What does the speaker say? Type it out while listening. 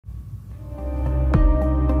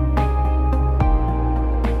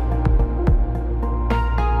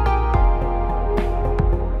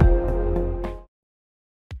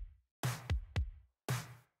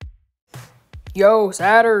Yo,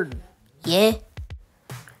 Saturn, Yeah?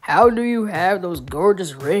 how do you have those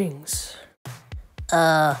gorgeous rings?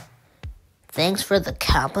 Thanks for the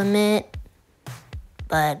compliment,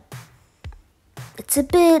 but it's a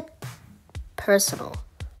bit personal.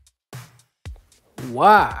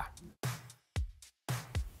 Why?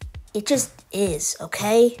 It just is,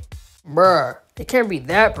 okay? Bruh, it can't be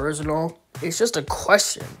that personal. It's just a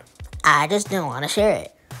question. I just don't want to share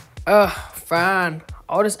it. Fine.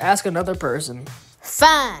 I'll just ask another person.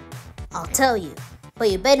 Fine, I'll tell you,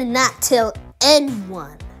 but you better not tell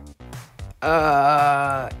anyone.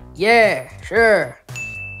 Yeah, sure.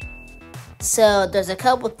 So, there's a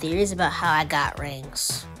couple theories about how I got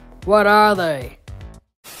rings. What are they?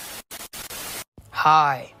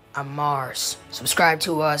 Hi, I'm Mars. Subscribe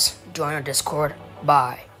to us, join our Discord.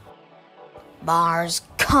 Bye. Mars,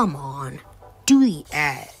 come on. Do the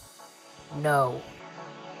ad. No.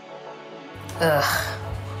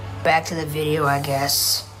 Back to the video, I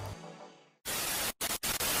guess.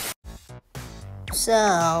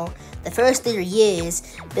 So, the first theory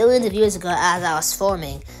is, billions of years ago as I was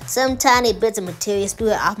forming, some tiny bits of material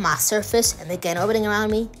spewed off my surface and began orbiting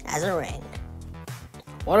around me as a ring.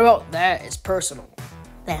 What about that is personal?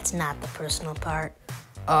 That's not the personal part.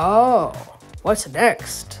 Oh, what's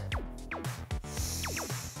next?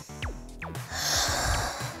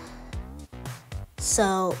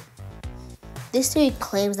 So, this theory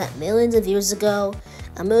claims that millions of years ago,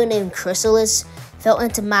 a moon named Chrysalis fell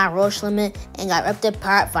into my Roche limit and got ripped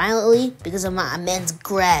apart violently because of my immense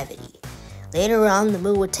gravity. Later on, the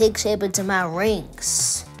moon would take shape into my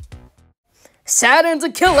rings. Saturn's a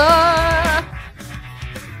killer!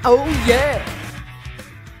 Oh yeah!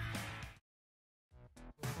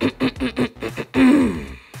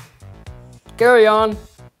 Carry on.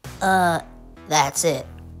 That's it.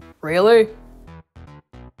 Really?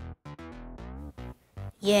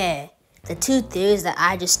 Yeah, the two theories that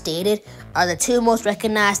I just stated are the two most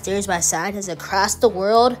recognized theories by scientists across the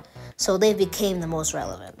world, so they became the most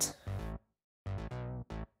relevant.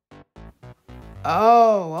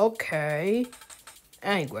 Oh, okay.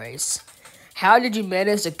 Anyways, how did you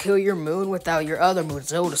manage to kill your moon without your other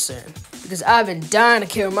moons noticing? Because I've been dying to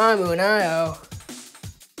kill my moon, I know.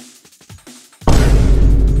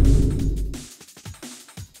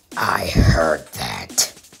 I heard that.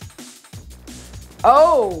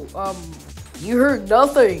 Oh, you heard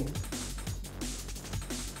nothing.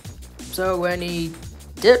 So any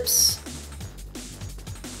tips?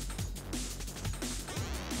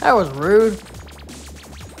 That was rude.